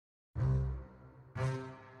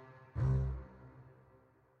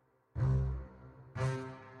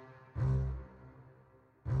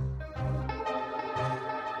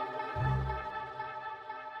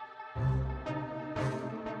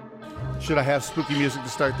Should I have spooky music to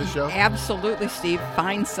start the show? Absolutely, Steve.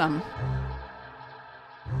 Find some.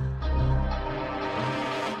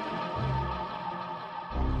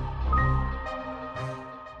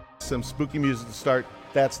 Some spooky music to start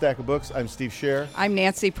that stack of books. I'm Steve Scher. I'm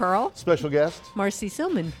Nancy Pearl. Special guest, Marcy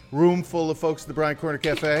Silman. Room full of folks at the Bryant Corner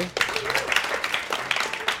Cafe.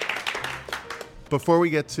 Before we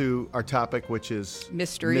get to our topic, which is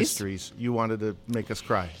mysteries, you wanted to make us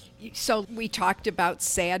cry. So we talked about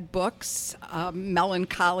sad books,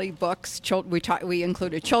 melancholy books. We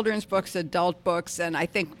included children's books, adult books, and I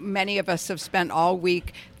think many of us have spent all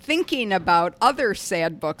week thinking about other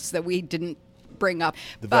sad books that we didn't bring up.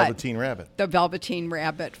 The Velveteen Rabbit. The Velveteen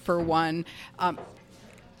Rabbit, for one.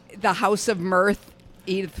 The House of Mirth,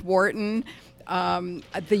 Edith Wharton.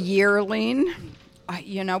 The Yearling.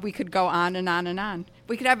 We could go on and on and on.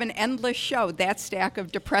 We could have an endless show, that stack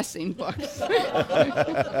of depressing books.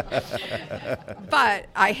 But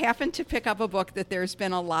I happened to pick up a book that there's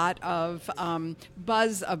been a lot of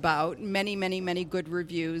buzz about, many, many, many good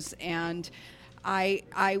reviews, and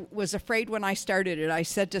I was afraid when I started it. I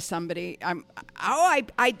said to somebody,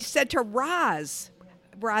 I said to Roz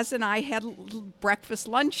and I had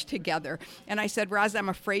lunch together. And I said, Roz, I'm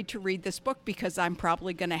afraid to read this book because I'm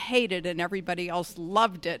probably going to hate it and everybody else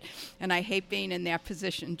loved it. And I hate being in that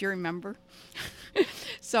position. Do you remember?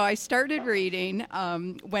 So I started reading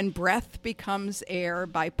When Breath Becomes Air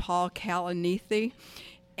by Paul Kalanithi.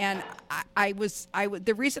 And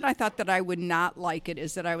the reason I thought that I would not like it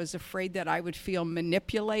is that I was afraid that I would feel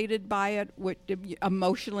manipulated by it,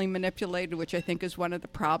 emotionally manipulated, which I think is one of the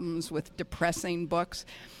problems with depressing books.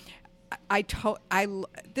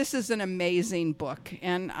 This is an amazing book,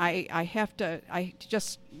 and I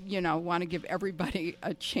just want to give everybody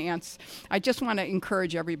a chance. I just want to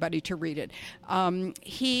encourage everybody to read it. Paul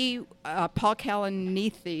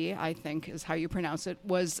Kalanithi, I think is how you pronounce it,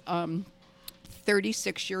 was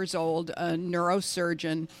 36 years old, a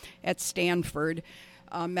neurosurgeon at Stanford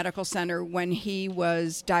Medical Center when he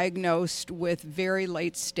was diagnosed with very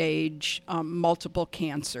late stage multiple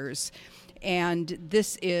cancers. And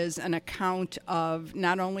this is an account of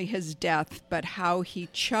not only his death, but how he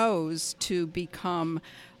chose to become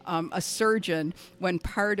a surgeon when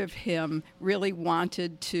part of him really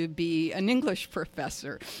wanted to be an English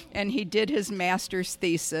professor. And he did his master's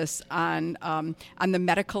thesis on the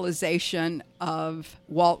medicalization of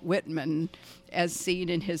Walt Whitman as seen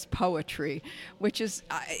in his poetry, which is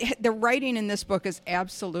the writing in this book is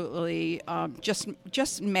absolutely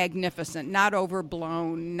just magnificent, not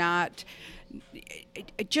overblown, not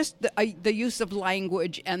just the use of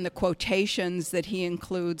language and the quotations that he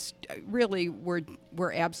includes really were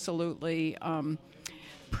absolutely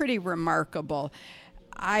pretty remarkable.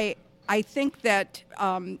 I think that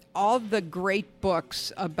all the great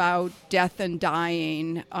books about death and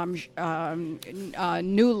dying,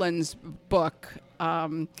 Newland's book,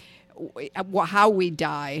 How We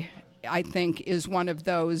Die, I think is one of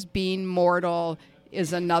those. Being Mortal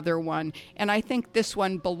is another one, and I think this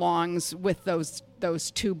one belongs with those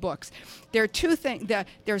two books. There are two things.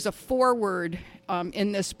 There's a foreword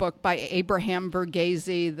in this book by Abraham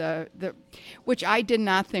Verghese, which I did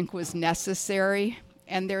not think was necessary,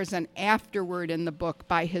 and there's an afterword in the book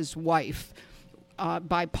by his wife,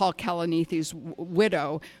 by Paul Kalanithi's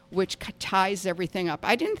widow, which ties everything up.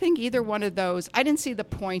 I didn't think either one of those, I didn't see the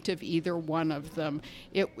point of either one of them.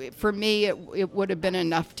 For me, it would have been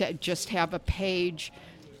enough to just have a page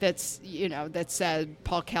that said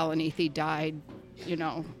Paul Kalanithi died,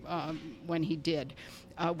 when he did,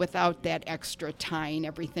 without that extra tying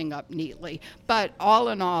everything up neatly. But all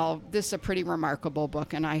in all, this is a pretty remarkable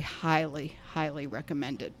book, and I highly, highly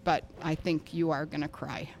recommend it. But I think you are going to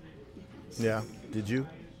cry. Yeah. Did you?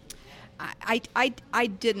 I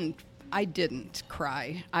didn't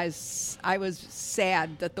cry. I was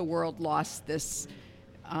sad that the world lost this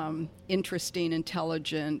interesting,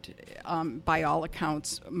 intelligent, by all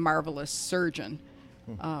accounts, marvelous surgeon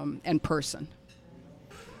and person.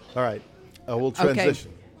 All right. We'll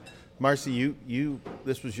transition. Okay. Marcy, you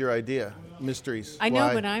this was your idea. Mysteries. I know,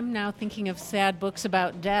 Why? but I'm now thinking of sad books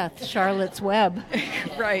about death. Charlotte's Web.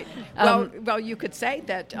 Right. Well, you could say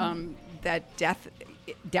that that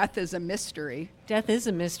death is a mystery. Death is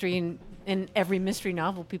a mystery, and in every mystery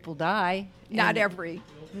novel, people die. Not every.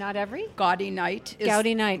 Not every? Gaudy Night.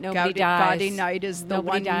 Nobody dies. Gaudy Night is the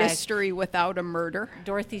one mystery without a murder.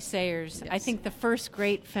 Dorothy Sayers. Yes. I think the first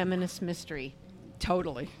great feminist mystery.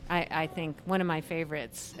 Totally. I think one of my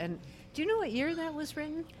favorites. And do you know what year that was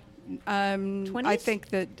written? 20s? I think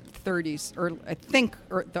the 30s, or I think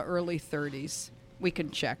the early 30s. We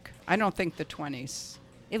can check. I don't think the 20s.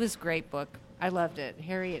 It was a great book. I loved it.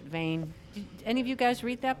 Harriet Vane. Did any of you guys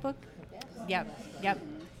read that book? Yep.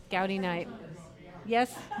 Gouty Night.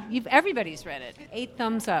 Yes, everybody's read it. 8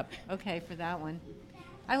 thumbs up. Okay, for that one.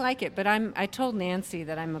 I like it, but I told Nancy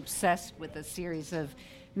that I'm obsessed with a series of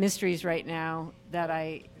mysteries right now that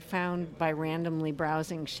I found by randomly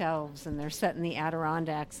browsing shelves, and they're set in the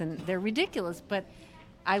Adirondacks, and they're ridiculous, but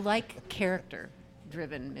I like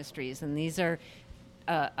character-driven mysteries, and these are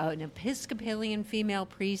an Episcopalian female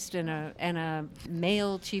priest and a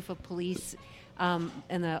male chief of police. And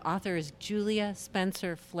the author is Julia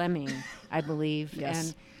Spencer Fleming, I believe.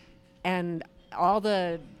 Yes. And all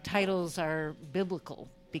the titles are biblical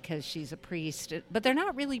because she's a priest. But they're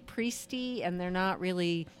not really priesty, and they're not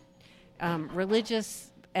really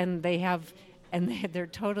religious, and they're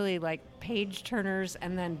totally like page turners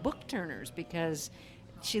and then book turners, because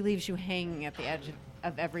she leaves you hanging at the edge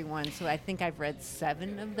of every one. So I think I've read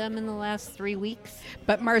 7 of them in the last 3 weeks.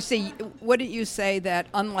 But Marcy, wouldn't you say that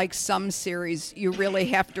unlike some series, you really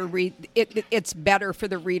have to read it? It's better for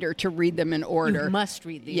the reader to read them in order. You must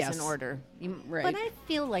read these Yes. in order. Right. But I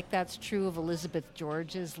feel like that's true of Elizabeth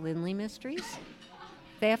George's Linley mysteries.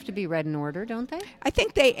 They have to be read in order, don't they? I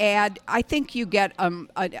think you get an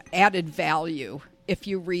added value if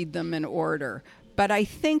you read them in order. But I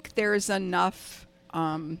think there's enough.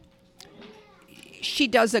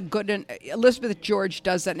 Elizabeth George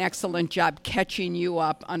does an excellent job catching you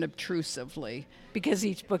up unobtrusively. Because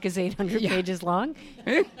each book is 800 pages long?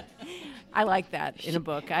 I like that in a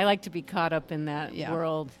book. I like to be caught up in that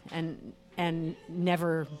world and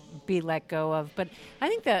never be let go of. But I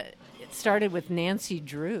think that it started with Nancy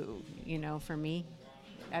Drew, for me.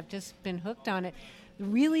 I've just been hooked on it.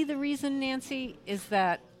 Really, the reason, Nancy, is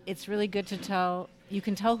that it's really good to tell. You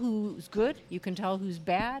can tell who's good, you can tell who's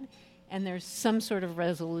bad, and there's some sort of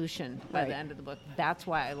resolution by the end of the book. That's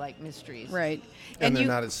why I like mysteries. Right. And they're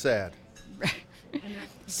not as sad.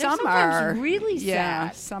 Some sometimes are really sad. Yeah,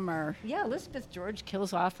 some are. Yeah, Elizabeth George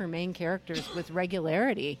kills off her main characters with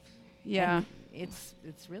regularity. Yeah. And it's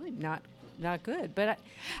really not good. But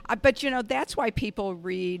But that's why people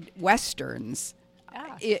read Westerns.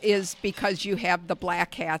 Is because you have the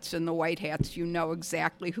black hats and the white hats. You know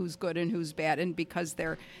exactly who's good and who's bad, and because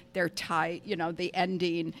they're tied. The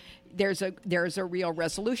ending. There's a real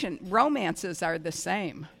resolution. Romances are the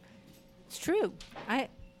same. it's true.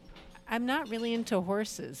 I'm not really into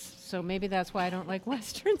horses, so maybe that's why I don't like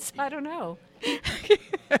Westerns. I don't know.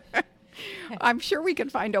 I'm sure we could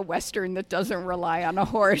find a Western that doesn't rely on a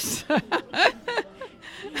horse. Are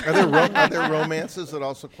there romances that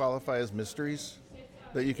also qualify as mysteries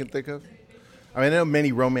that you can think of? I know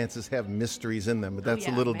many romances have mysteries in them, but that's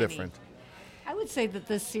a little many. different. I would say that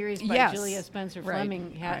this series by Yes. Julia Spencer Right.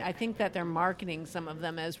 Fleming, I think that they're marketing some of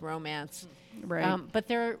them as romance. Right. But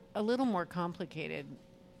they're a little more complicated,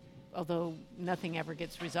 although nothing ever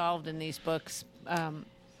gets resolved in these books.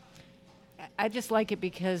 I just like it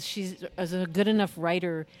because she's a good enough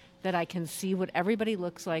writer that I can see what everybody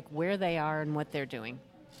looks like, where they are, and what they're doing.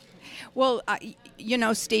 Well,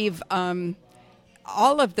 Steve,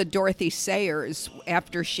 all of the Dorothy Sayers,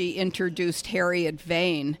 after she introduced Harriet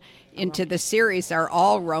Vane into the series, are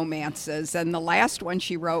all romances. And the last one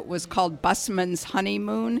she wrote was called Busman's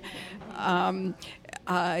Honeymoon.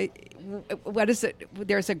 What is it?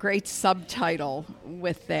 There's a great subtitle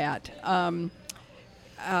with that.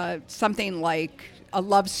 Something like a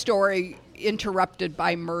love story interrupted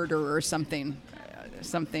by murder or something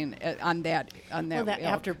on that. Well,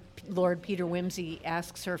 after Lord Peter Wimsey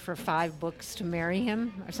asks her for 5 books to marry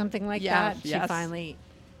him or something like that, yes.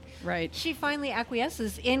 she finally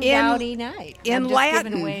acquiesces in Gouty Night. In I'm just Latin.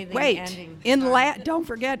 giving away the Wait, ending. in Latin. Don't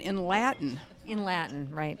forget, in Latin. In Latin,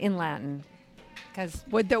 right? In Latin, because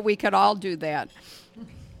Would that we could all do that?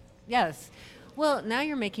 yes. Well, now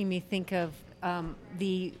you're making me think of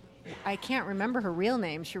I can't remember her real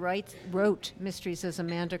name. She wrote mysteries as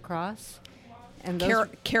Amanda Cross, and those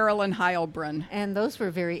Carolyn Heilbrunn. and those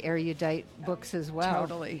were very erudite books as well.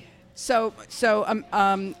 Totally. So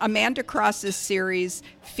Amanda Cross's series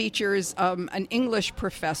features an English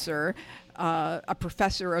professor, a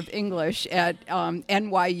professor of English at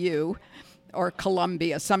NYU or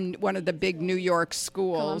Columbia, one of the big New York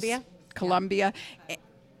schools. Columbia.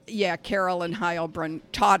 Yeah, Carolyn Heilbrunn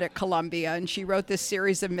taught at Columbia, and she wrote this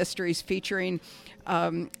series of mysteries featuring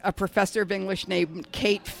a professor of English named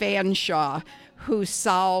Kate Fanshawe, who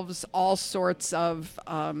solves all sorts of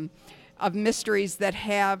mysteries that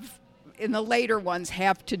have, in the later ones,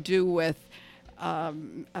 have to do with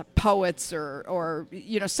poets or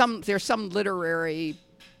there's some literary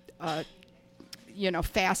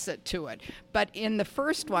facet to it. But in the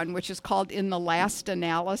first one, which is called In the Last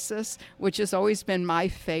Analysis, which has always been my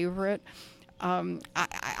favorite,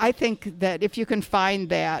 I I think that if you can find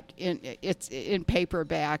that it's in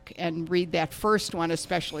paperback and read that first one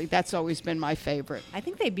especially, that's always been my favorite. I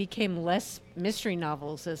think they became less mystery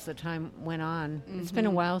novels as the time went on. It's been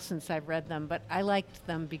a while since I've read them, but I liked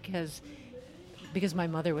them because my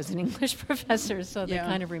mother was an English professor, so they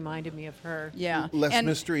kind of reminded me of her. Yeah. Less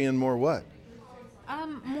mystery and more what?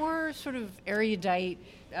 More sort of erudite,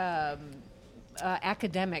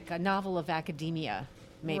 academic, a novel of academia,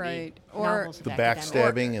 maybe. Right. Or The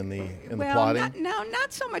backstabbing and the plotting?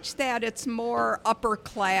 Not so much that. It's more upper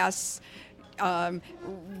class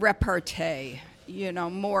repartee.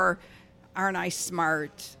 More. Aren't I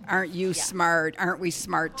smart? Aren't you smart? Aren't we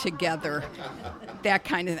smart together? That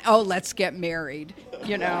kind of thing. Oh, let's get married.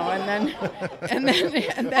 And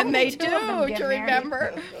then they do. Do you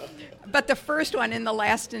remember? But the first one, in the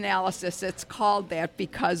last analysis, it's called that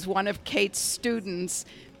because one of Kate's students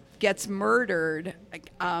gets murdered,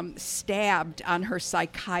 stabbed on her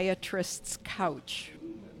psychiatrist's couch.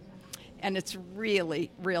 And it's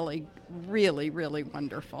really, really, really, really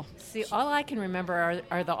wonderful. See, all I can remember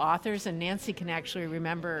are the authors, and Nancy can actually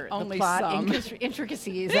remember Only the plot some.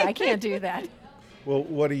 intricacies. I can't do that. Well,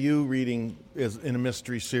 what are you reading in a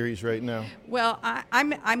mystery series right now? Well,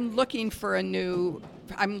 I'm looking for a new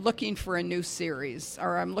series,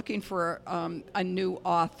 or I'm looking for a new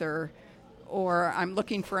author, or I'm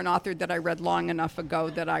looking for an author that I read long enough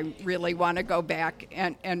ago that I really want to go back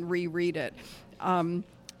and reread it.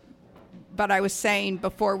 But I was saying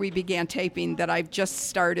before we began taping that I've just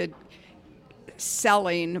started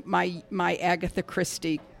selling my Agatha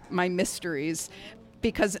Christie, my mysteries,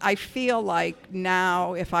 because I feel like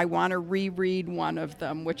now if I want to reread one of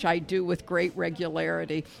them, which I do with great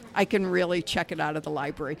regularity, I can really check it out of the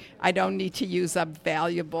library. I don't need to use up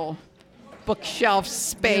valuable bookshelf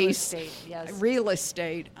space, real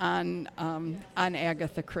estate on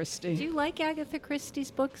Agatha Christie. Do you like Agatha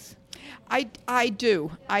Christie's books? I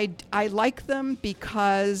do. I like them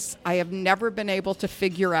because I have never been able to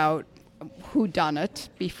figure out who done it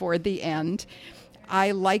before the end.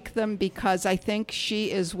 I like them because I think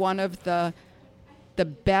she is one of the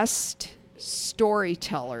best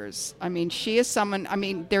storytellers. I mean, she is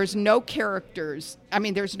someone, there's no characters.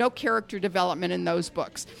 There's no character development in those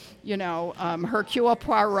books. Hercule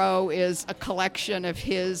Poirot is a collection of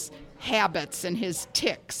his habits and his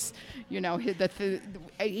tics.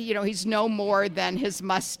 He's no more than his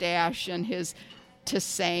mustache and his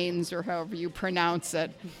tisanes, or however you pronounce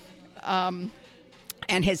it, and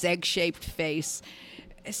his egg-shaped face.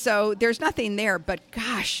 So there's nothing there, but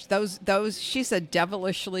gosh, she's a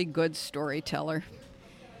devilishly good storyteller.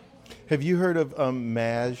 Have you heard of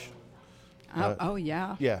Madge? Oh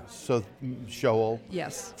yeah. Yeah, so Shoal.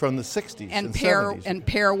 Yes. From the 60s and 70s.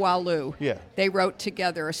 Per Walu. Yeah. They wrote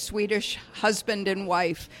together, a Swedish husband and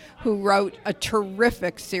wife who wrote a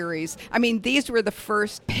terrific series. These were the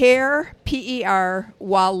first Per, P-E-R,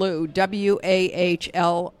 Walu, W-A-H-L-O-O,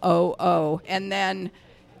 and then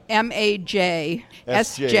M-A-J,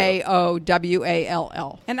 S-J-O-W-A-L-L.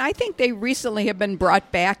 And I think they recently have been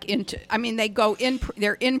brought back into,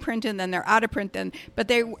 they're in print and then they're out of print, but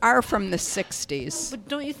they are from the 60s. But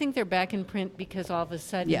don't you think they're back in print because all of a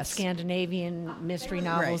sudden Scandinavian mystery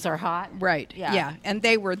novels are hot? Right, yeah. And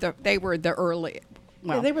they were the early,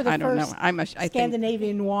 they were the first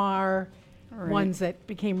Scandinavian think, noir ones that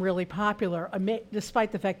became really popular,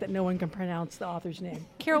 despite the fact that no one can pronounce the author's name.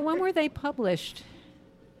 Carol, when were they published?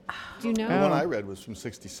 Do you know? The one I read was from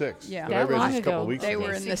 66. Yeah. But I read this a couple weeks They ago.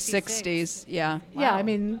 were in the 60s, yeah. Wow.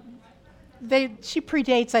 Yeah, she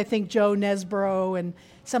predates, I think, Joe Nesborough and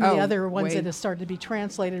some of the other ones that have started to be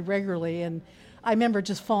translated regularly. And I remember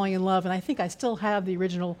just falling in love, and I think I still have the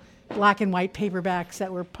original black and white paperbacks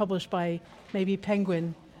that were published by maybe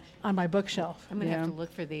Penguin on my bookshelf. I'm going to have to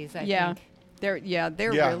look for these, I think. They're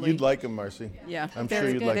really... you'd like them, Marcy. Yeah. I'm sure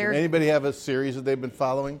you'd like them. Anybody have a series that they've been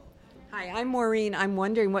following? Hi, I'm Maureen. I'm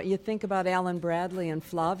wondering what you think about Alan Bradley and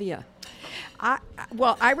Flavia.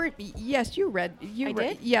 Yes, you read. I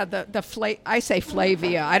did? Yeah, I say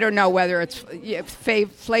Flavia. I don't know whether it's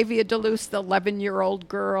Flavia Deleuze, the 11-year-old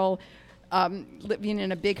girl living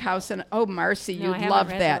in a big house. And Marcy, you'd love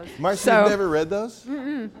that. Marcy, you've never read those?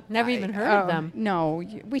 Never even heard of them. No,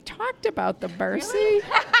 we talked about them, Marcy. Really?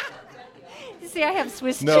 See, I have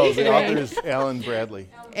Swiss cheese. No, the author is Alan Bradley.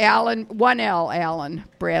 Alan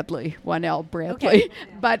Bradley. Okay.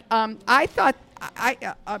 But I thought,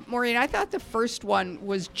 Maureen, I thought the first one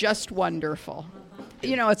was just wonderful.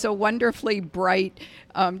 It's a wonderfully bright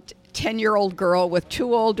 10-year-old girl with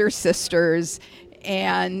two older sisters,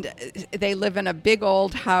 and they live in a big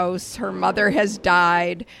old house. Her mother has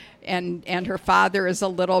died, and her father is a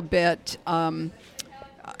little bit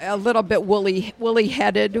a little bit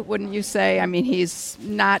woolly-headed, wouldn't you say? I mean, he's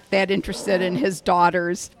not that interested in his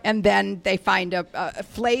daughters. And then they find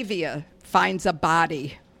Flavia finds a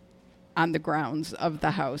body on the grounds of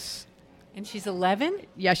the house. And she's 11?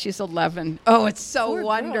 Yeah, she's 11. Oh, it's so Poor girl.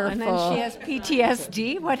 wonderful. And then she has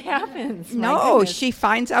PTSD? What happens? My No, goodness. she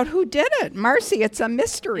finds out who did it. Marcy, it's a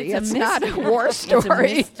mystery. It's a not a mystery. war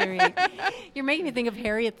story. It's a mystery. You're making me think of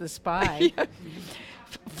Harriet the Spy.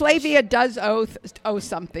 Flavia does owe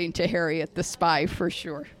something to Harriet the Spy, for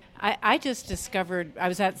sure. I just discovered, I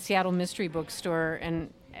was at Seattle Mystery Bookstore,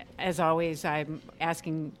 and as always, I'm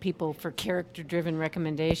asking people for character-driven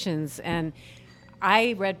recommendations, and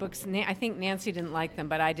I read books, I think Nancy didn't like them,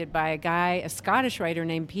 but I did, by a Scottish writer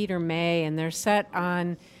named Peter May, and they're set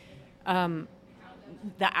on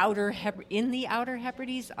the Outer Hebrides,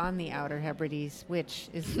 which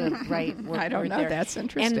is the right word. I don't know. There. That's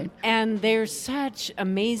interesting. And there's such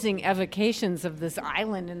amazing evocations of this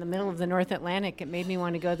island in the middle of the North Atlantic. It made me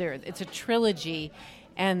want to go there. It's a trilogy,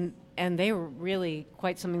 and they were really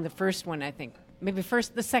quite something. The first one, I think,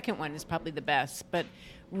 the second one is probably the best, but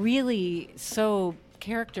really so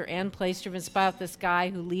character and place driven. It's about this guy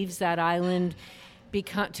who leaves that island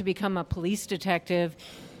to become a police detective,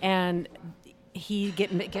 and he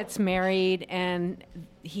gets married, and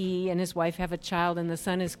he and his wife have a child, and the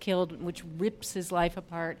son is killed, which rips his life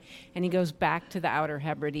apart, and he goes back to the Outer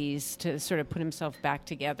Hebrides to sort of put himself back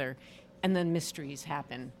together. And then mysteries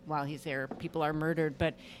happen while he's there. People are murdered,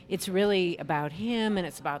 but it's really about him, and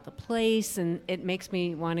it's about the place, and it makes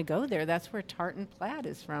me want to go there. That's where Tartan Plaid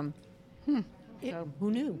is from. So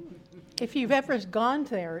who knew? If you've ever gone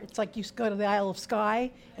there, it's like you go to the Isle of Skye,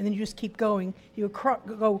 and then you just keep going. You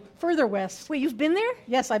go further west. Wait, you've been there?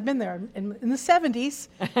 Yes, I've been there in the 70s.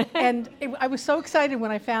 And I was so excited when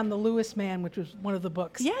I found The Lewis Man, which was one of the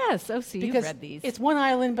books. Yes. Oh, so you've read these. It's one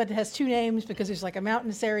island, but it has two names because there's like a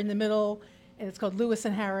mountainous area in the middle, and it's called Lewis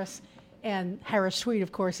and Harris. And Harris Street,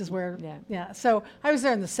 of course, is where, yeah. So I was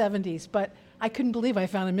there in the 70s, but I couldn't believe I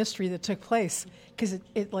found a mystery that took place because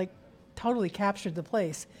it like totally captured the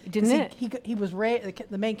place. Didn't it? He was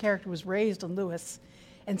the main character was raised in Lewis,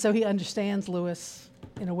 and so he understands Lewis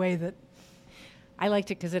in a way that. I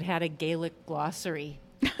liked it because it had a Gaelic glossary,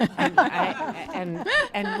 and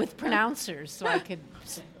with pronouncers, so I could,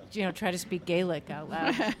 try to speak Gaelic out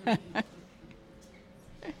loud.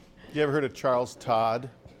 You ever heard of Charles Todd?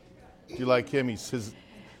 Do you like him? His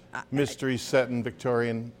mystery set in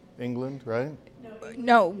Victorian England, right?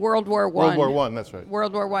 No, World War I. World War I, that's right.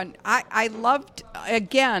 World War I. I loved,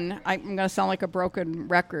 again, I'm going to sound like a broken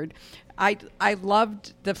record. I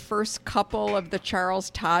loved the first couple of the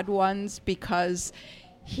Charles Todd ones because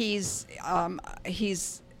he's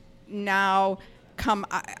now come,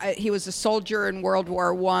 he was a soldier in World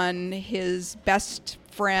War I. His best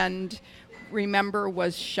friend, remember,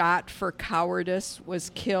 was shot for cowardice,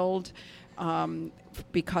 was killed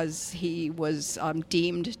because he was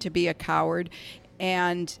deemed to be a coward.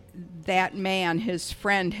 And that man, his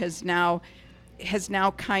friend, is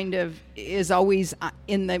always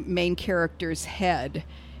in the main character's head.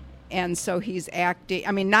 And so he's acting,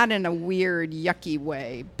 I mean, not in a weird, yucky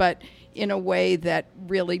way, but in a way that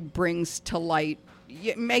really brings to light,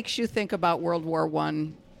 it makes you think about World War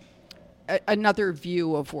I, another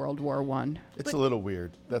view of World War I. It's a little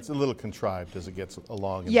weird. That's a little contrived as it gets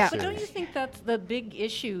along in Yeah. the But series. don't you think that's the big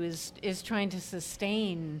issue is trying to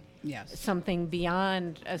sustain something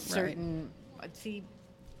beyond a certain... See,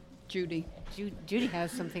 Judy. Judy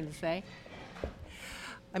has something to say.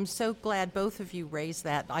 I'm so glad both of you raised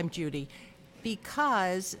that. I'm Judy.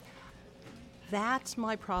 Because that's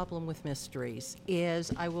my problem with mysteries,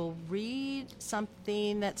 is I will read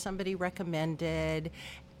something that somebody recommended.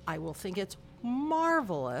 I will think it's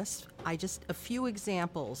marvelous. A few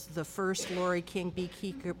examples. The first Laurie King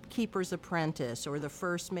Beekeeper's Apprentice, or the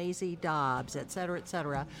first Maisie Dobbs, et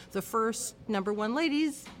cetera, the first number one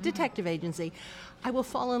ladies detective agency. I will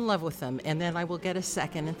fall in love with them, and then I will get a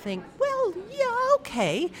second and think, well, yeah,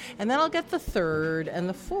 okay. And then I'll get the third and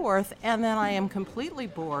the fourth, and then I am completely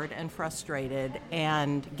bored and frustrated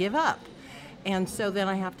and give up. And so then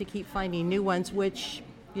I have to keep finding new ones, which,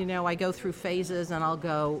 I go through phases, and I'll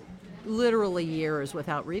go literally years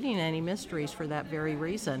without reading any mysteries for that very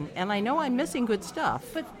reason. And I know I'm missing good stuff.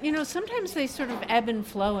 But, sometimes they sort of ebb and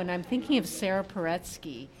flow, and I'm thinking of Sarah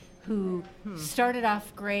Paretsky, who started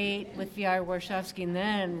off great with V.R. Warshawski and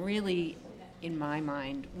then really, in my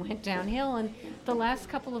mind, went downhill. And the last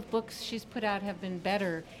couple of books she's put out have been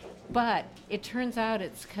better. But it turns out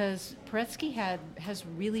it's because Paretsky has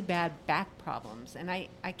really bad back problems. And I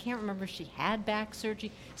can't remember if she had back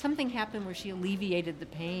surgery. Something happened where she alleviated the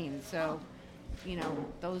pain. So,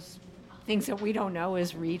 those things that we don't know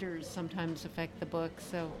as readers sometimes affect the book.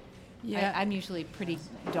 So Yeah. I'm usually pretty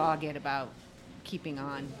dogged about keeping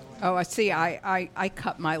on. Oh, I see. I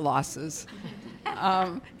cut my losses.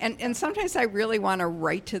 And sometimes I really want to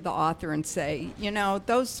write to the author and say,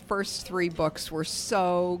 those first 3 books were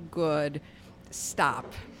so good.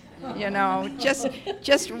 Stop.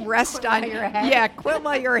 Just rest on your head. Yeah, quit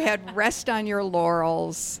while you're ahead. Rest on your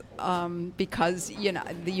laurels because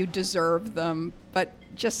you deserve them. But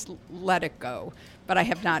just let it go. But I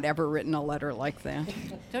have not ever written a letter like that.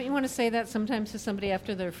 Don't you want to say that sometimes to somebody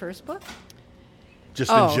after their first book?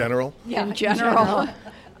 Just in general? Yeah, in general.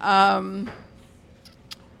 I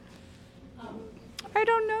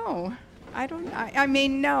don't know.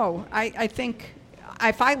 No. I think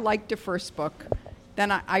if I liked a first book,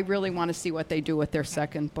 then I really want to see what they do with their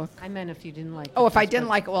second book. I meant if you didn't like if I didn't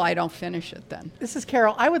like it, well, I don't finish it then. This is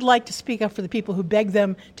Carol. I would like to speak up for the people who beg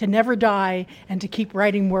them to never die and to keep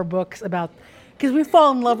writing more books about, because we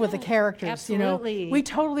fall in love with the characters. Absolutely. We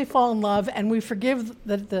totally fall in love, and we forgive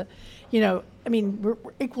we're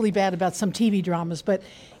equally bad about some TV dramas, but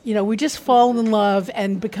we just fall in love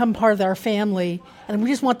and become part of our family, and we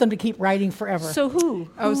just want them to keep writing forever. So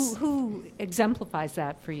who exemplifies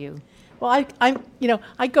that for you? Well,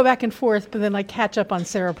 I go back and forth, but then I catch up on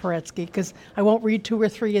Sarah Paretsky because I won't read 2 or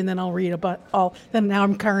 3, and then I'll read about all. Then now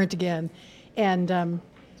I'm current again, and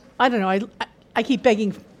I don't know. I keep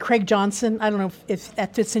begging Craig Johnson. I don't know if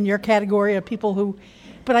that fits in your category of people who,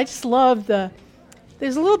 but I just love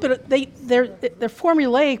There's a little bit of they're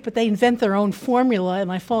formulaic, but they invent their own formula,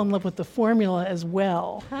 and I fall in love with the formula as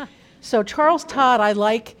well. Huh. So Charles Todd, I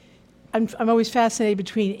like. I'm always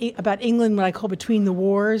fascinated about England, what I call between the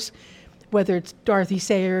wars, whether it's Dorothy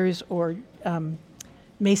Sayers or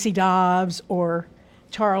Macy Dobbs or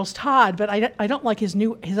Charles Todd. But I don't like his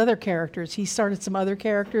other characters. He started some other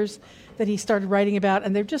characters that he started writing about,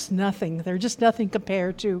 and they're just nothing. They're just nothing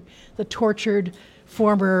compared to the tortured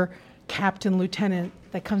former captain lieutenant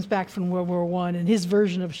that comes back from World War I, and his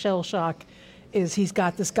version of shell shock is he's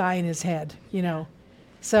got this guy in his head,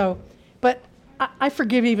 So, but I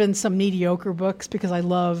forgive even some mediocre books because I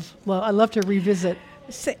love to revisit.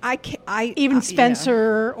 Even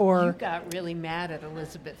Spencer or You got really mad at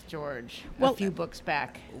Elizabeth George a few books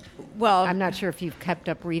back. Well, I'm not sure if you've kept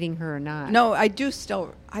up reading her or not. No, I do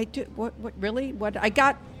still. I do. What really? What I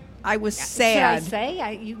got? I was sad. Should I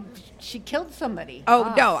say? She killed somebody.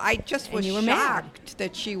 Oh, no, I just was you were shocked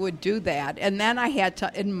that she would do that. And then I had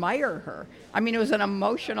to admire her. I mean, it was an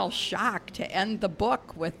emotional shock to end the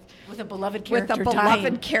book with a beloved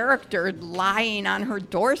character character lying on her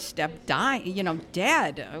doorstep, dying,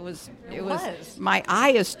 dead. It was. My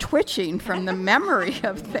eye is twitching from the memory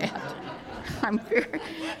of that.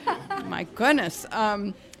 My goodness.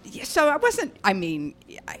 So I wasn't. I mean,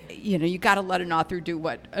 you got to let an author do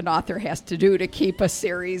what an author has to do to keep a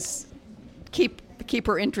series, keep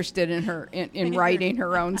her interested in writing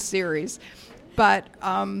her own series. But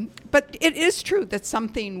it is true that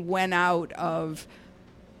something went out of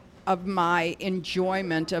my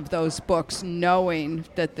enjoyment of those books, knowing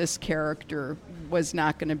that this character was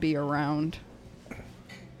not going to be around.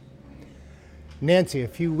 Nancy, a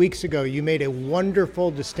few weeks ago, you made a wonderful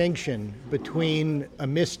distinction between a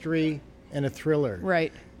mystery and a thriller.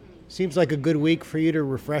 Right. Seems like a good week for you to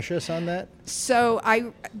refresh us on that. So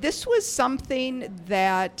this was something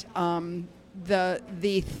that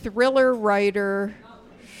the thriller writer,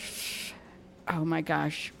 oh my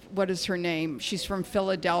gosh, what is her name? She's from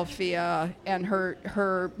Philadelphia, and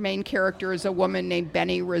her main character is a woman named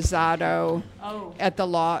Benny Rosado at the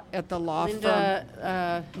law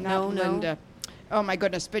Linda, firm. Not Linda. Oh my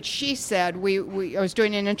goodness! But she said I was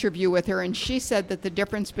doing an interview with her, and she said that the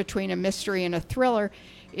difference between a mystery and a thriller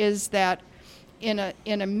is that in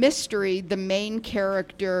a mystery, the main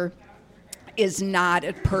character is not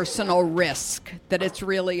at personal risk; that it's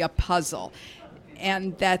really a puzzle,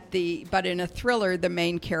 and but in a thriller, the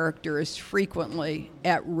main character is frequently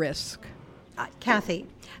at risk. Kathy,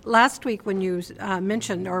 last week when you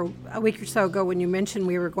mentioned, or a week or so ago when you mentioned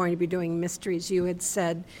we were going to be doing mysteries, you had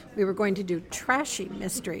said we were going to do trashy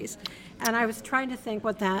mysteries. And I was trying to think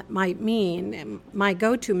what that might mean. And my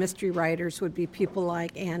go-to mystery writers would be people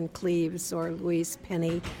like Anne Cleves or Louise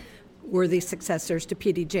Penny, worthy successors to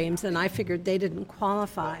P.D. James, and I figured they didn't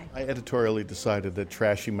qualify. I editorially decided that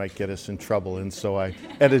trashy might get us in trouble, and so I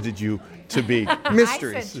edited you to be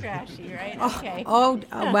mysteries. I said trashy, right? Okay.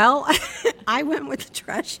 Well, I went with the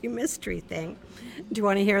trashy mystery thing. Do you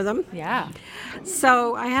want to hear them? Yeah.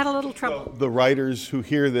 So I had a little trouble. The writers who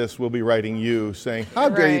hear this will be writing you saying, how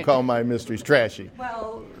dare you call my mysteries trashy?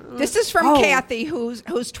 Well, this is from Kathy,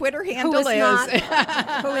 whose Twitter handle who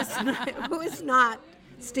is not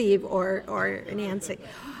Steve or Nancy.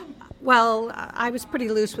 Well, I was pretty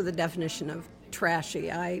loose with the definition of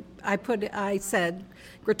trashy. I said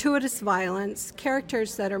gratuitous violence,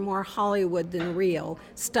 characters that are more Hollywood than real,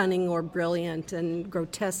 stunning or brilliant, and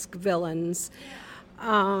grotesque villains.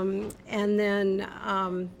 And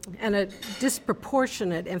a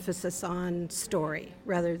disproportionate emphasis on story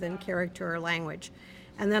rather than character or language.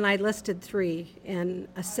 And then I listed 3 in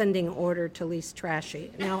ascending order to least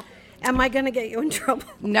trashy. Now, am I going to get you in trouble?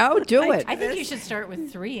 No, do it. I think you should start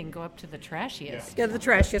with 3 and go up to the trashiest. Go to the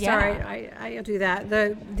trashiest. Yeah. All right, I'll do that.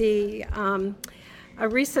 A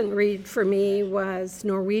recent read for me was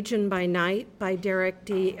Norwegian by Night by Derek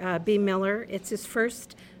B. Miller. It's his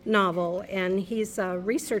first novel, and he's a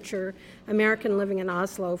researcher, American living in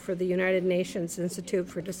Oslo for the United Nations Institute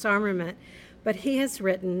for Disarmament. But he has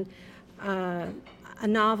written a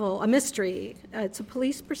novel, a mystery. It's a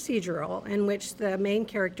police procedural in which the main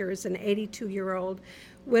character is an 82-year-old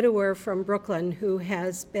widower from Brooklyn who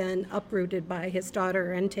has been uprooted by his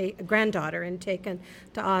daughter and granddaughter and taken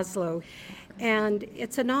to Oslo. And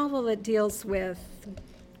it's a novel that deals with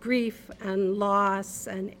grief and loss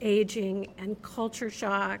and aging and culture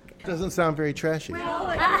shock. Doesn't sound very trashy.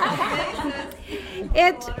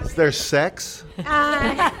 Is there sex?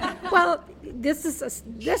 Well, this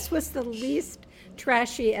was the least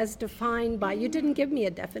trashy as defined by, you didn't give me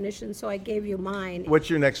a definition, so I gave you mine.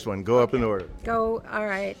 What's your next one? Go up in order. All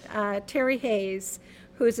right. Terry Hayes,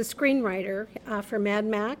 who is a screenwriter for Mad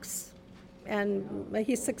Max, and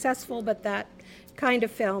he's successful, but that kind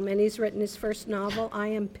of film, and he's written his first novel, I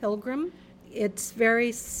Am Pilgrim. It's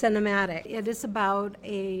very cinematic. It is about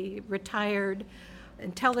a retired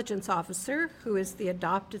intelligence officer who is the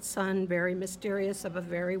adopted son, very mysterious, of a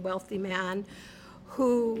very wealthy man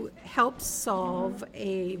who helps solve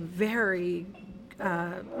a very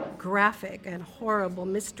graphic and horrible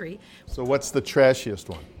mystery. So what's the trashiest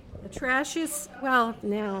one? The trashiest, well,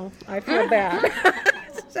 now I feel bad.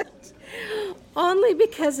 Only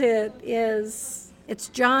because it's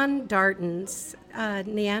John Darton's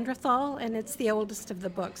Neanderthal, and it's the oldest of the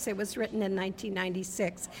books. It was written in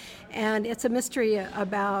 1996, and it's a mystery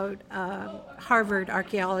about a Harvard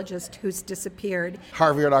archaeologist who's disappeared.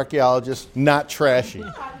 Harvard archaeologist, not trashy.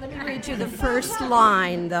 Let me read you the first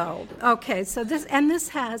line, though. Okay, so this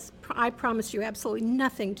has, I promise you, absolutely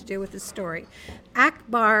nothing to do with the story.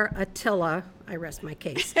 Akbar Attila, I rest my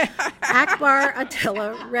case. Akbar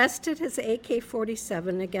Attila rested his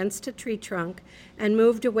AK-47 against a tree trunk and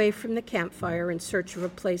moved away from the campfire in search of a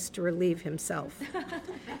place to relieve himself.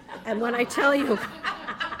 And when I tell you...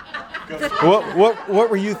 What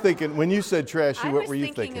were you thinking when you said trashy? What were you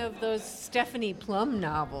thinking? I was thinking of those Stephanie Plum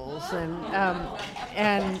novels,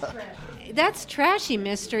 and that's trashy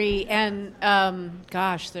mystery. And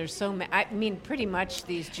gosh, there's so many. I mean, pretty much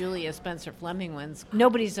these Julia Spencer Fleming ones.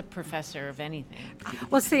 Nobody's a professor of anything.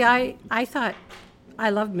 Well, see, I thought. I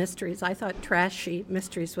love mysteries. I thought trashy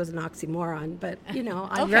mysteries was an oxymoron, but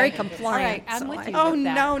I'm very compliant. All right, I'm with you. Oh with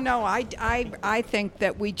that. no! I think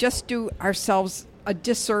that we just do ourselves a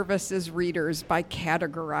disservice as readers by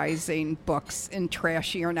categorizing books in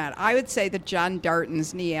trashy or not. I would say that John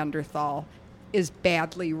Darton's Neanderthal is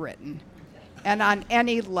badly written, and on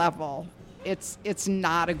any level, it's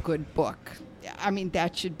not a good book. I mean,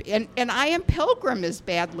 that should be. And I Am Pilgrim is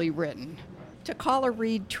badly written. To call a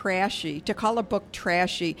read trashy, to call a book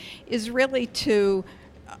trashy, is really to.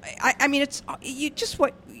 I mean, it's you just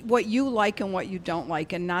what you like and what you don't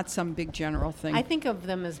like, and not some big general thing. I think of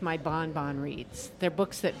them as my bonbon reads. They're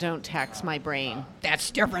books that don't tax my brain.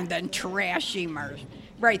 That's different than trashy,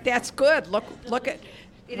 right? That's good. Look at.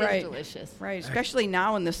 It right. is delicious. Right, especially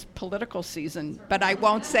now in this political season. But I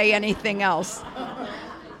won't say anything else.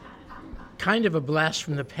 Kind of a blast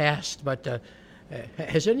from the past, but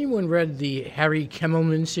has anyone read the Harry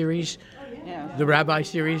Kemmelman series? Yeah. The Rabbi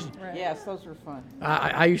series? Right. Yes, those were fun.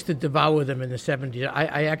 I used to devour them in the 70s.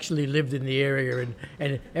 I actually lived in the area,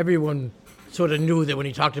 and everyone sort of knew that when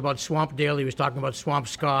he talked about Swampdale, he was talking about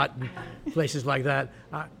Swampscott and places like that.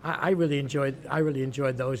 I really enjoyed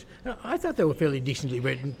those. I thought they were fairly decently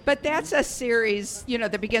written. But that's a series,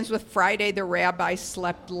 that begins with Friday the Rabbi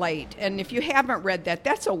Slept Late. And if you haven't read that,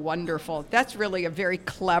 that's that's really a very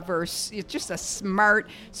clever, it's just a smart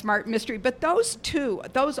mystery. But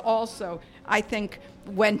those also, I think,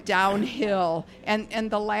 went downhill.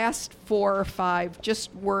 And the last 4 or 5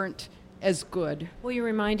 just weren't as good. Well, you're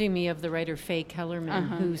reminding me of the writer Faye Kellerman,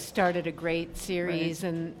 who started a great series,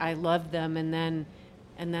 and I loved them, and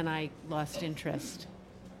then I lost interest.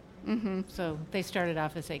 Mm-hmm. So they started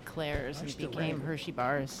off as Eclairs and became Hershey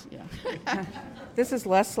Bars. This is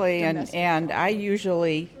Leslie, and I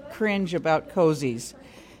usually cringe about cozies.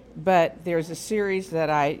 but there's a series that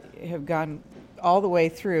I have gone all the way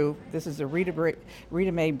through. This is a Rita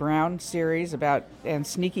Mae Brown series and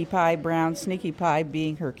Sneaky Pie Brown, Sneaky Pie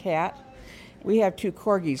being her cat. We have 2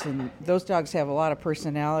 corgis, and those dogs have a lot of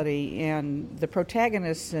personality, and the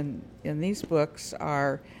protagonists in these books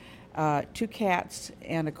are 2 cats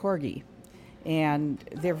and a corgi. And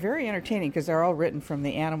they're very entertaining because they're all written from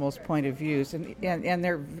the animals' point of views, and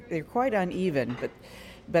they're quite uneven,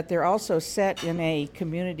 but they're also set in a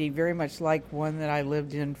community very much like one that I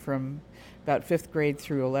lived in from about 5th grade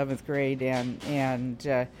through 11th grade,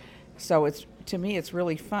 and so to me it's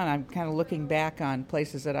really fun. I'm kind of looking back on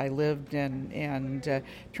places that I lived and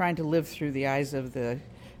trying to live through the eyes of the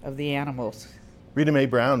animals. Rita Mae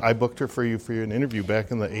Brown, I booked her for an interview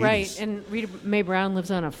back in the 80s. Right, and Rita Mae Brown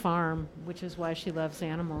lives on a farm, which is why she loves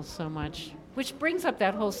animals so much. Which brings up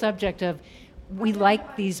that whole subject of we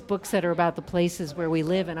like these books that are about the places where we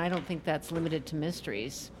live, and I don't think that's limited to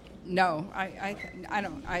mysteries. No, I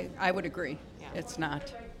don't. I would agree. Yeah. It's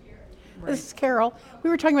not. Right. This is Carol. We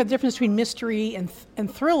were talking about the difference between mystery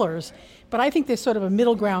and thrillers, but I think there's sort of a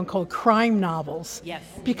middle ground called crime novels. Yes.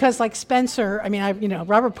 Because like Spencer,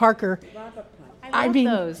 Robert Parker. I love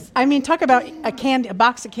those. Talk about a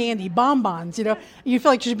box of candy, bonbons. You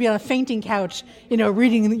feel like you should be on a fainting couch,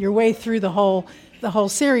 reading your way through the whole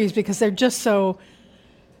series because they're so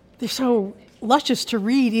luscious to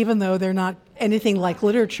read, even though they're not anything like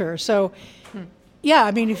literature. So,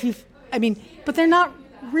 yeah, but they're not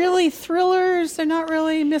really thrillers. They're not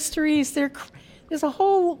really mysteries. There's a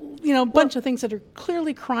whole, bunch of things that are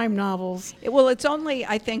clearly crime novels. Well, it's only,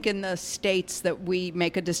 I think, in the States that we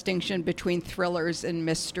make a distinction between thrillers and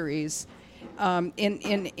mysteries. In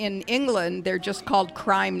England, they're just called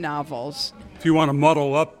crime novels. If you want to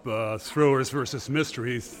muddle up thrillers versus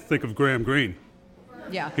mysteries, think of Graham Greene.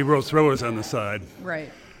 Yeah. He wrote thrillers on the side.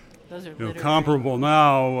 Right. Those are comparable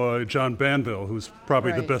now, John Banville, who's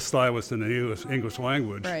probably the Right. best stylist in the English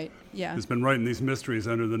language. Right, yeah. Has been writing these mysteries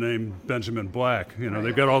under the name Benjamin Black.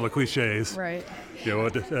 They've got all the cliches. Right.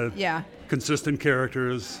 Yeah. Consistent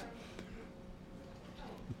characters.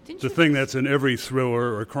 Didn't The thing that's in every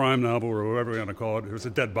thriller or crime novel or whatever you want to call it, there's a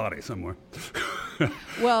dead body somewhere.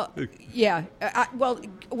 Well, yeah.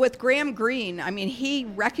 With Graham Greene, he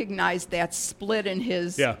recognized that split in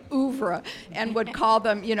his oeuvre and would call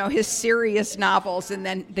them, his serious novels and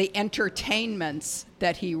then the entertainments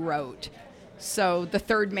that he wrote. So The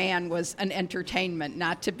Third Man was an entertainment,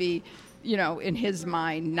 not to be, in his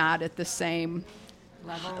mind, not at the same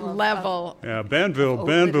level. Yeah,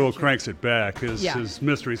 Banville cranks it back. His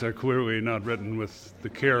mysteries are clearly not written with the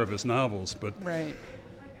care of his novels, but right.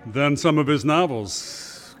 Then some of his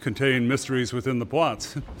novels contain mysteries within the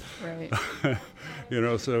plots. Right.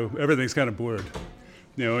 So everything's kind of blurred.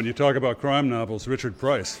 When you talk about crime novels, Richard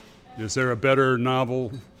Price, is there a better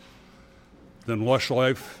novel than Lush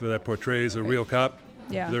Life that portrays a real cop?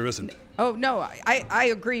 Yeah. There isn't. Oh, no, I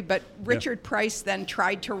agree, but Richard Price then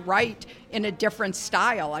tried to write in a different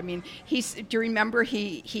style. Do you remember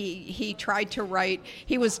he tried to write,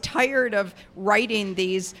 he was tired of writing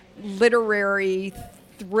these literary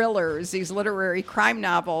thrillers, these literary crime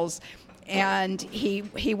novels, and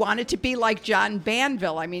he wanted to be like John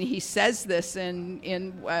Banville. He says this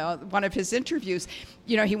in one of his interviews.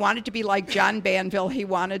 He wanted to be like John Banville. He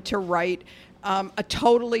wanted to write a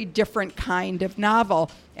totally different kind of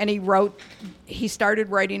novel. And he started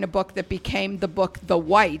writing a book that became the book The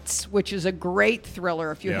Whites, which is a great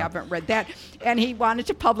thriller if you haven't read that. And he wanted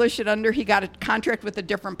to publish it he got a contract with a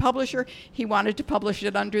different publisher. He wanted to publish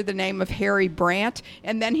it under the name of Harry Brant.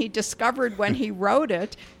 And then he discovered when he wrote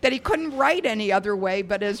it that he couldn't write any other way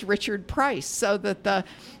but as Richard Price, so that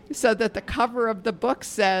the cover of the book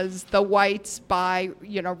says The Whites by,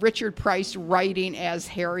 Richard Price writing as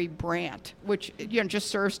Harry Brant, which, just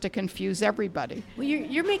serves to confuse everybody. Well,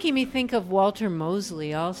 you're making me think of Walter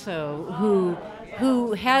Mosley also,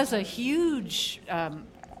 who has a huge,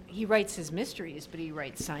 he writes his mysteries, but he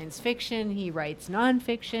writes science fiction, he writes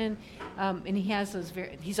nonfiction, and he has those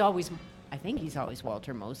I think he's always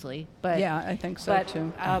Walter Mosley. But yeah, I think so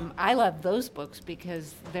too. I love those books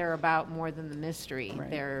because they're about more than the mystery.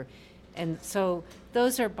 Right. And so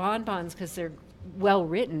those are bonbons because they're well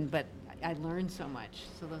written, but I learned so much.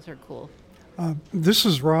 So those are cool. This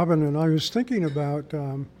is Robin, and I was thinking about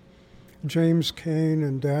James Cain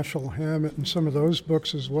and Dashiell Hammett and some of those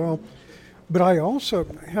books as well. But I also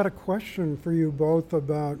had a question for you both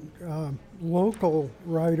about local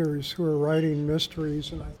writers who are writing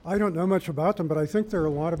mysteries. And I don't know much about them, but I think there are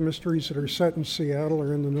a lot of mysteries that are set in Seattle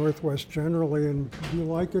or in the Northwest generally. And do you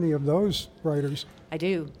like any of those writers? I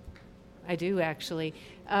do actually.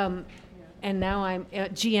 and now I'm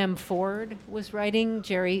GM Ford was writing.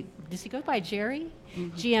 Jerry, does he go by Jerry?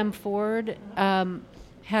 Mm-hmm. GM Ford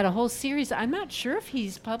had a whole series. I'm not sure if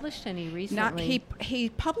he's published any recently. He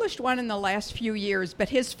published one in the last few years, but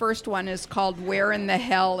his first one is called Where in the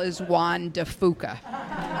Hell is Juan de Fuca?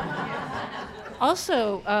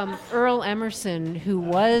 Also, Earl Emerson, who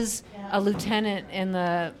was a lieutenant in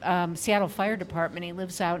the Seattle Fire Department, he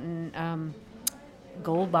lives out in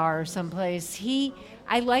Gold Bar or someplace.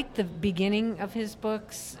 I like the beginning of his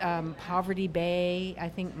books. Poverty Bay, I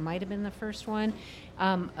think, might have been the first one,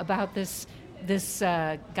 about this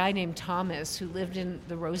guy named Thomas who lived in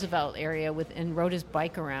the Roosevelt area and rode his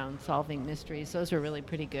bike around solving mysteries. Those were really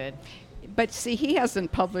pretty good. But see, he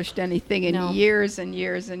hasn't published anything in years and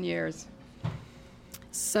years and years.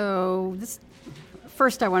 So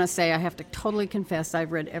first I want to say I have to totally confess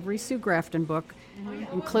I've read every Sue Grafton book,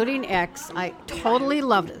 including X. I totally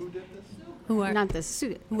loved it. Who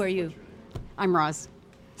are you? I'm Roz.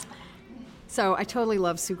 So I totally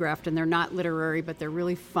love Sue Grafton. They're not literary, but they're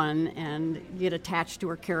really fun, and you get attached to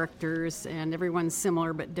her characters, and everyone's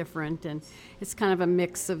similar but different, and it's kind of a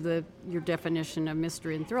mix of your definition of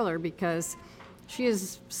mystery and thriller, because she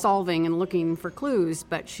is solving and looking for clues,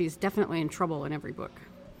 but she's definitely in trouble in every book,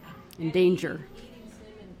 in danger.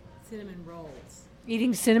 Cinnamon rolls.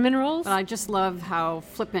 Eating cinnamon rolls? But I just love how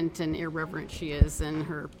flippant and irreverent she is, and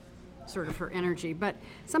her energy. But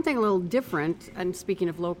something a little different, and speaking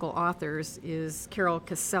of local authors, is Carol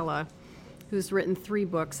Casella, who's written 3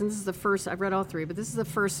 books. And this is the first, I've read all 3, but this is the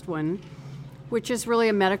first one, which is really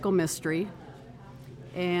a medical mystery.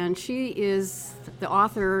 And the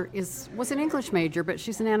author was an English major, but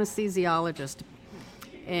she's an anesthesiologist.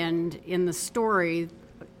 And in the story,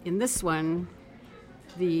 in this one,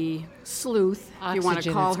 the sleuth, if you want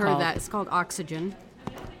to call her that, it's called Oxygen,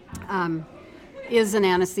 is an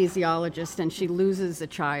anesthesiologist, and she loses a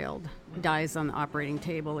child, dies on the operating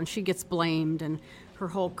table, and she gets blamed, and her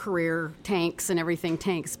whole career tanks and everything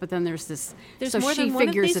tanks. But then there's more she than one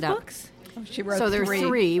figures of these it out. Books? Oh, she wrote so there's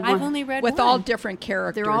 3. I've only read with one. all different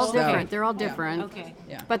characters. They're all different. Though. They're all different. Yeah. Okay.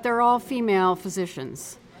 Yeah. But they're all female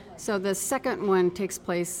physicians. So the second one takes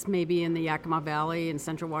place maybe in the Yakima Valley in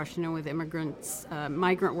central Washington with immigrants,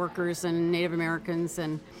 migrant workers and Native Americans,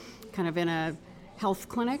 and kind of in a health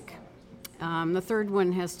clinic. The third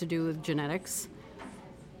one has to do with genetics,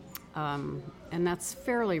 and that's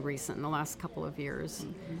fairly recent, in the last couple of years.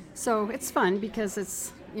 Mm-hmm. So it's fun because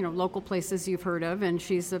it's local places you've heard of, and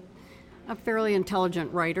she's a fairly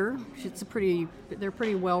intelligent writer. They're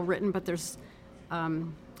pretty well written, but there's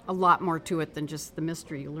a lot more to it than just the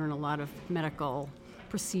mystery. You learn a lot of medical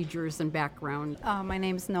procedures and background. My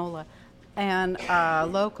name's Nola. And a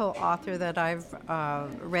local author that I've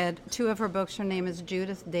read 2 of her books, her name is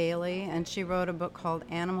Judith Daly, and she wrote a book called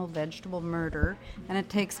Animal Vegetable Murder, and it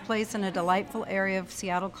takes place in a delightful area of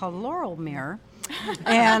Seattle called Laurelmere.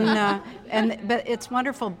 But it's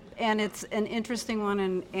wonderful, and it's an interesting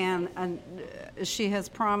one, and she has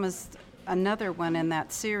promised another one in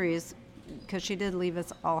that series, because she did leave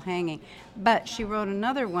us all hanging. But she wrote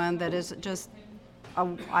another one that is just a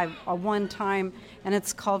one-time, and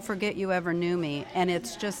it's called Forget You Ever Knew Me, and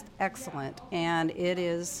it's just excellent. And it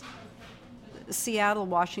is Seattle,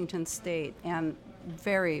 Washington State, and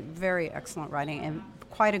very, very excellent writing, and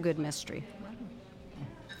quite a good mystery.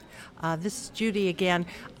 This is Judy again.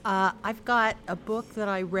 I've got a book that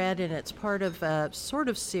I read, and it's part of a sort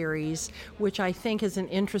of series, which I think is an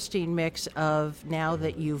interesting mix of, now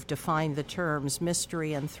that you've defined the terms,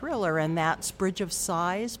 mystery and thriller, and that's Bridge of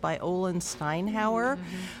Sighs by Olin Steinhauer.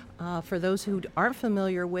 Mm-hmm. For those who aren't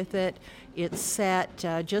familiar with it, it's set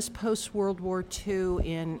just post-World War II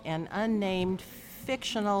in an unnamed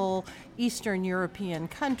fictional Eastern European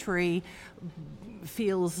country.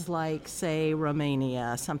 Feels like, say,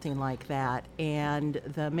 Romania, something like that. And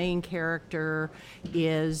the main character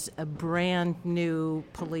is a brand new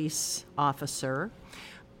police officer.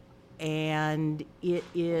 And it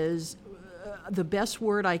is the best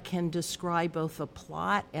word I can describe both the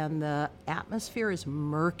plot and the atmosphere is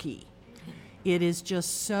murky. It is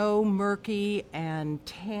just so murky and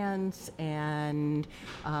tense, and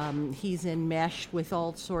he's enmeshed with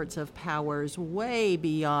all sorts of powers way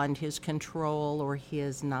beyond his control or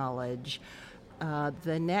his knowledge.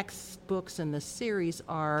 The next books in the series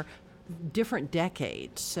are different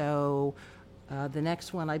decades. So the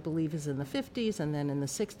next one, I believe, is in the 50s and then in the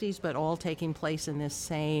 60s, but all taking place in this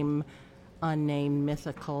same unnamed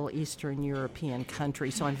mythical Eastern European country.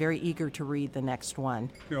 So I'm very eager to read the next one.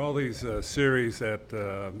 All these series that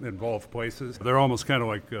involve places, they're almost kind of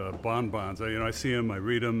like bonbons. I see them, I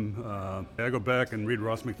read them. I go back and read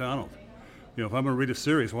Ross McDonald. If I'm going to read a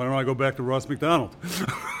series, why don't I go back to Ross McDonald?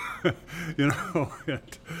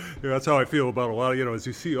 That's how I feel about a lot of, as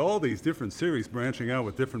you see all these different series branching out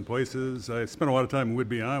with different places. I spent a lot of time in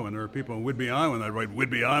Whidbey Island. There are people in Whidbey Island that write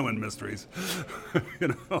Whidbey Island mysteries.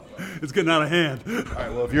 It's getting out of hand. All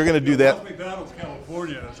right, well, if you're going to do that. Ross McDonald's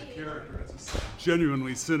California as a character. It's a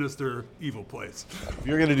genuinely sinister, evil place. If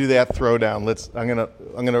you're going to do that throwdown, I'm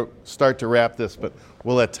going to start to wrap this, but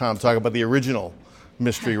we'll let Tom talk about the original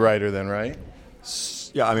mystery writer then, right?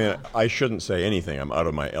 Yeah, I mean, I shouldn't say anything. I'm out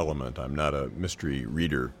of my element. I'm not a mystery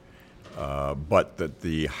reader. But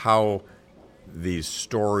how these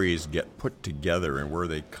stories get put together and where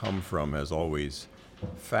they come from has always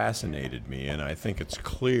fascinated me. And I think it's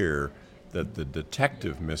clear that the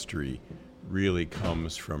detective mystery really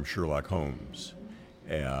comes from Sherlock Holmes.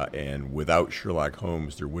 And without Sherlock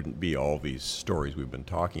Holmes, there wouldn't be all these stories we've been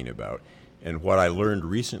talking about. And what I learned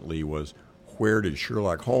recently was, where did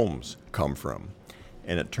Sherlock Holmes come from?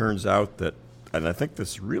 And it turns out that, and I think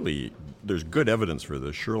there's good evidence for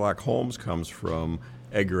this, Sherlock Holmes comes from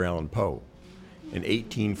Edgar Allan Poe. In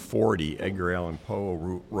 1840, Edgar Allan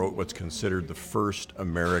Poe wrote what's considered the first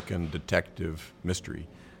American detective mystery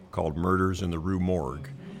called Murders in the Rue Morgue.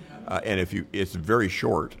 And it's very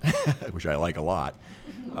short, which I like a lot.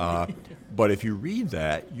 But if you read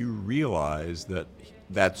that, you realize that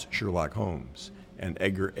that's Sherlock Holmes. And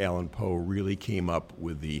Edgar Allan Poe really came up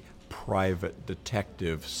with the private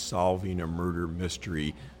detective solving a murder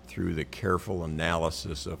mystery through the careful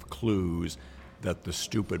analysis of clues that the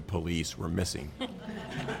stupid police were missing.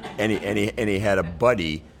 and he had a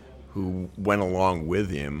buddy who went along with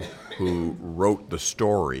him who wrote the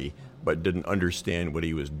story but didn't understand what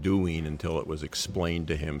he was doing until it was explained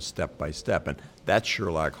to him step by step. And that's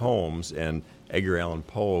Sherlock Holmes, and Edgar Allan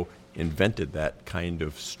Poe invented that kind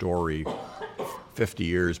of story 50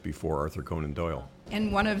 years before Arthur Conan Doyle.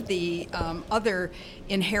 And one of the other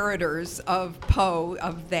inheritors of Poe,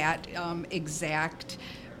 of that exact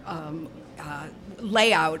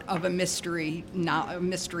layout of a mystery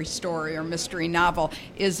story or mystery novel,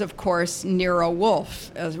 is, of course, Nero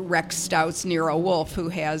Wolfe, Rex Stout's Nero Wolfe, who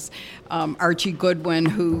has Archie Goodwin,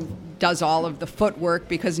 who does all of the footwork,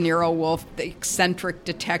 because Nero Wolfe, the eccentric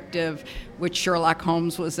detective, which Sherlock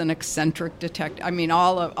Holmes was an eccentric detective. I mean,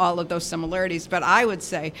 all of those similarities. But I would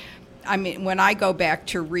say, when I go back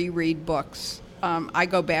to reread books, I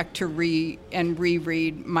go back to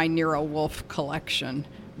reread my Nero Wolfe collection,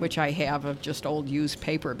 which I have of just old used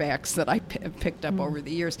paperbacks that I have picked up over the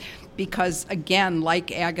years. Because, again,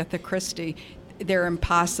 like Agatha Christie, they're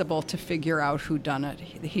impossible to figure out who done it.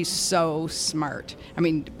 He's so smart.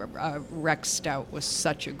 Rex Stout was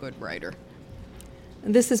such a good writer.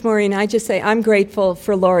 This is Maureen. I just say I'm grateful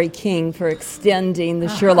for Laurie King for extending the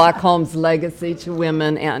Sherlock Holmes legacy to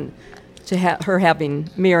women, and to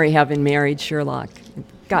Mary having married Sherlock,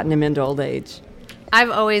 gotten him into old age. I've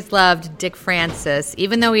always loved Dick Francis.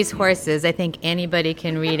 Even though he's horses, I think anybody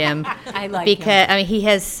can read him. I like him. He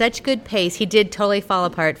has such good pace. He did totally fall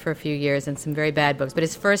apart for a few years in some very bad books, but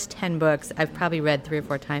his first 10 books I've probably read 3 or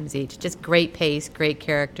 4 times each. Just great pace, great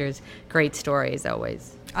characters, great stories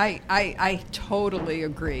always. I totally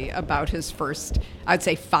agree about his first, I'd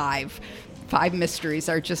say 5 mysteries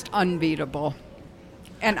are just unbeatable.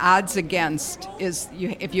 And Odds Against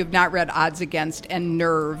if you've not read Odds Against, and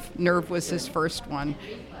Nerve was his first one.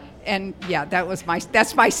 And yeah, that's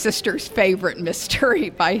my sister's favorite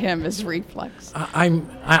mystery by him, is Reflex.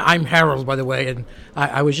 I'm Harold, by the way, and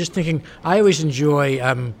I was just thinking, I always enjoy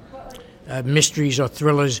mysteries or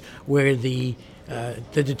thrillers where the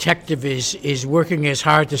detective is working as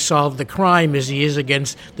hard to solve the crime as he is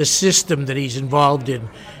against the system that he's involved in.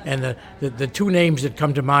 And the 2 names that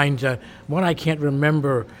come to mind, one I can't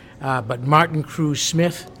remember, but Martin Cruz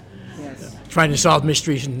Smith, yes, trying to solve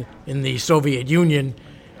mysteries in the Soviet Union.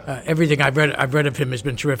 Everything I've read of him has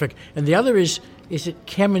been terrific. And the other is it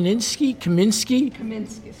Kaminsky?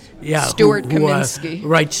 Kaminsky. Yeah, Stuart who Kaminsky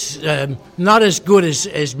writes not as good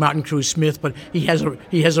as Martin Cruz Smith, but he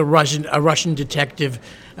has a Russian detective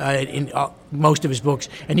in most of his books,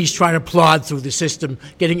 and he's trying to plod through the system,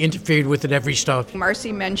 getting interfered with at every stop.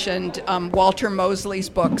 Marcy mentioned Walter Mosley's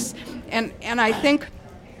books, and I think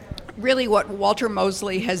really what Walter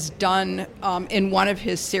Mosley has done in one of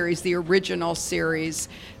his series, the original series,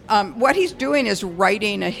 what he's doing is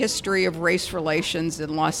writing a history of race relations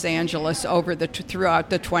in Los Angeles throughout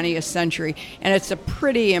the 20th century, and it's a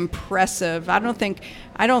pretty impressive. I don't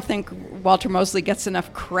think Walter Mosley gets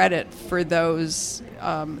enough credit for those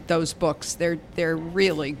books. They're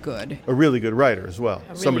really good. A really good writer as well.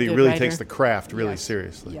 Somebody who really takes the craft really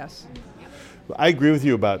seriously. Yes. I agree with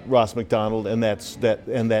you about Ross McDonald and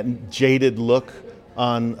that jaded look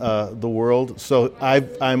on the world. So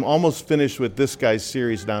I'm almost finished with this guy's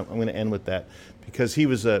series now. I'm going to end with that because he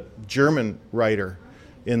was a German writer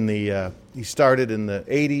in the. He started in the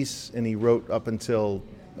 80s and he wrote up until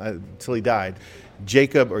he died.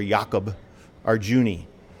 Jacob Arjuni,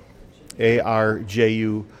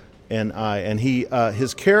 Arjuni, and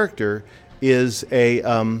his character is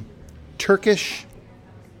a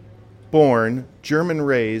Turkish-born,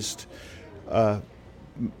 German-raised,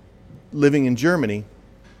 living in Germany,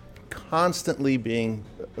 constantly being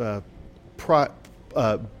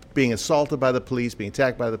assaulted by the police, being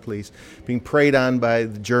attacked by the police, being preyed on by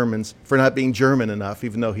the Germans for not being German enough,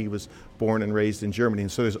 even though he was born and raised in Germany.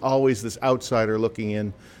 And so there's always this outsider looking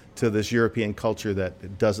in to this European culture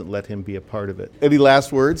that doesn't let him be a part of it. Any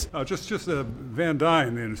last words? Just Van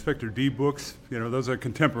Dyne, the Inspector D books, those are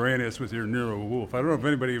contemporaneous with your Nero Wolfe. I don't know if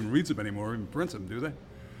anybody even reads them anymore or even prints them, do they?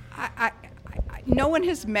 No one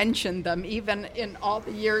has mentioned them, even in all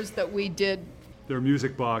the years that we did. They're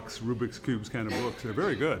music box, Rubik's Cubes kind of books. They're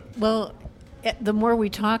very good. Well, the more we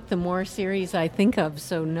talk, the more series I think of.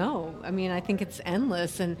 So no, I mean, I think it's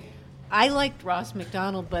endless. And I liked Ross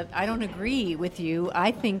MacDonald, but I don't agree with you.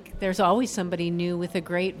 I think there's always somebody new with a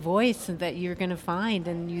great voice that you're going to find,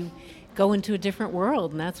 and you go into a different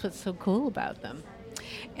world, and that's what's so cool about them.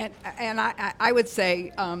 And I would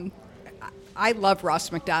say I love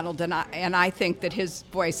Ross MacDonald, and I think that his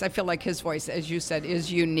voice, I feel like his voice, as you said,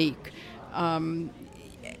 is unique. And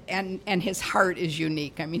his heart is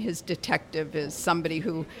unique. I mean, his detective is somebody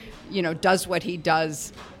who, does what he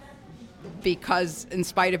does because in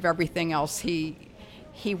spite of everything else, he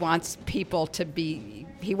wants people to be,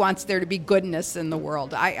 he wants there to be goodness in the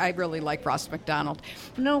world. I really like Ross MacDonald.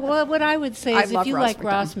 No, well, what I would say is if you like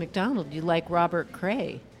Ross MacDonald, you like Robert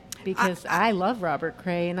Cray. Because I love Robert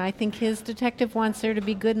Cray, and I think his detective wants there to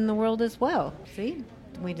be good in the world as well. See?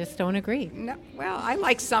 We just don't agree. No, well, I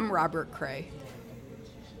like some Robert Cray.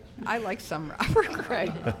 I love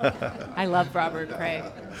Robert Cray.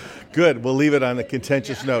 Good. We'll leave it on a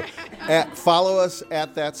contentious note. Follow us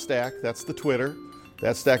at That Stack. That's the Twitter.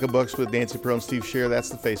 That Stack of Books with Nancy Pearl and Steve Scher. That's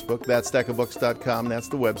the Facebook. ThatStackOfBooks.com. That's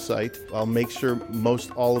the website. I'll make sure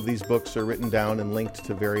all of these books are written down and linked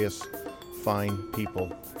to various fine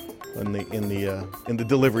people in the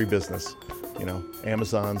delivery business.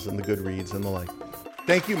 Amazons and the Goodreads and the like.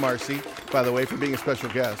 Thank you, Marcy, by the way, for being a special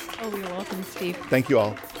guest. Oh, you're welcome, Steve. Thank you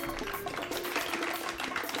all.